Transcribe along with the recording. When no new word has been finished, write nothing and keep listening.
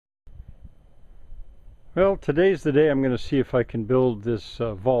Well, today's the day I'm going to see if I can build this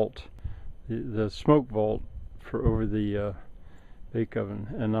vault, the smoke vault for over the bake oven,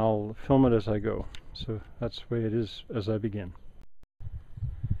 and I'll film it as I go. So that's the way it is as I begin.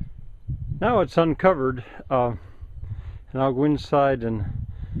 Now it's uncovered, and I'll go inside and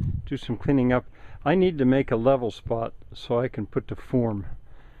do some cleaning up. I need to make a level spot so I can put the form,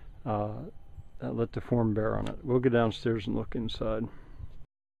 let the form bear on it. We'll go downstairs and look inside.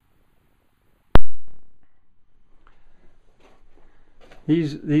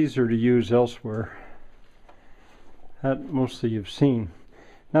 These are to use elsewhere. That mostly you've seen.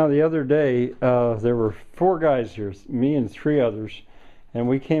 Now the other day there were 4 guys here, me and 3 others, and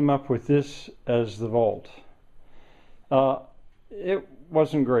we came up with this as the vault. It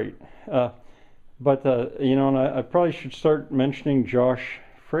wasn't great, but you know, and I probably should start mentioning Josh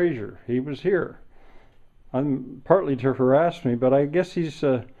Frazier. He was here. I'm partly to harass me, but I guess he's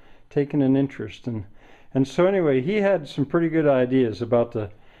taken an interest, and so anyway, he had some pretty good ideas about the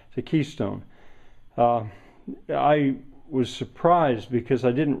keystone. I was surprised because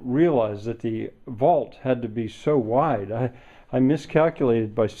I didn't realize that the vault had to be so wide. I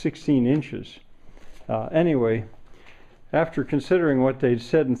miscalculated by 16 inches. Anyway, after considering what they'd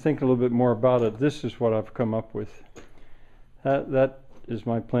said and thinking a little bit more about it, this is what I've come up with. That is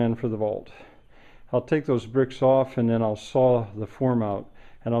my plan for the vault. I'll take those bricks off and then I'll saw the form out,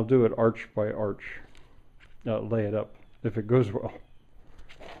 and I'll do it arch by arch. Lay it up if it goes well.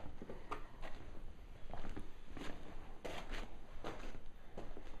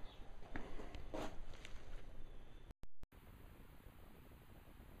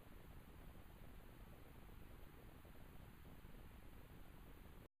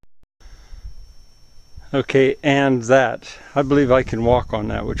 Okay, and that. I believe I can walk on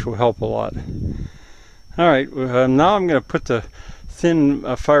that, which will help a lot. Alright, now I'm going to put the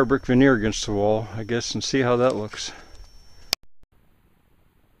thin fire brick veneer against the wall, I guess, and see how that looks.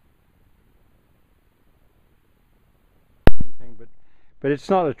 But it's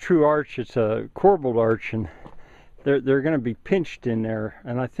not a true arch, it's a corbelled arch, and they're going to be pinched in there,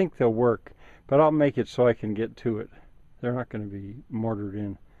 and I think they'll work, but I'll make it so I can get to it. They're not going to be mortared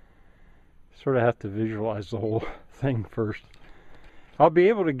in. Sort of have to visualize the whole thing first. I'll be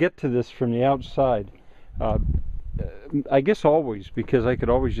able to get to this from the outside. I guess always, because I could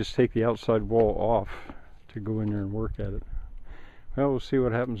always just take the outside wall off to go in there and work at it. Well, we'll see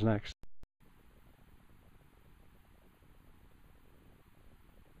what happens next.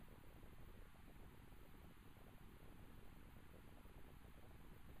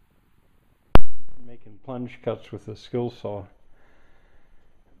 Making plunge cuts with a skill saw.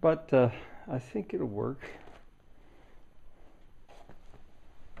 But I think it'll work.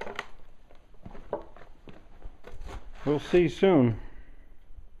 We'll see soon.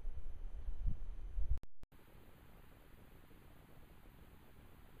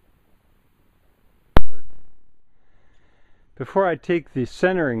 Before I take the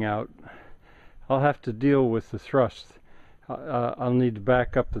centering out, I'll have to deal with the thrust. I'll need to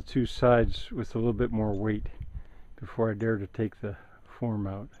back up the 2 sides with a little bit more weight before I dare to take the form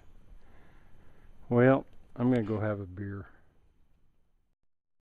out. Well, I'm going to go have a beer.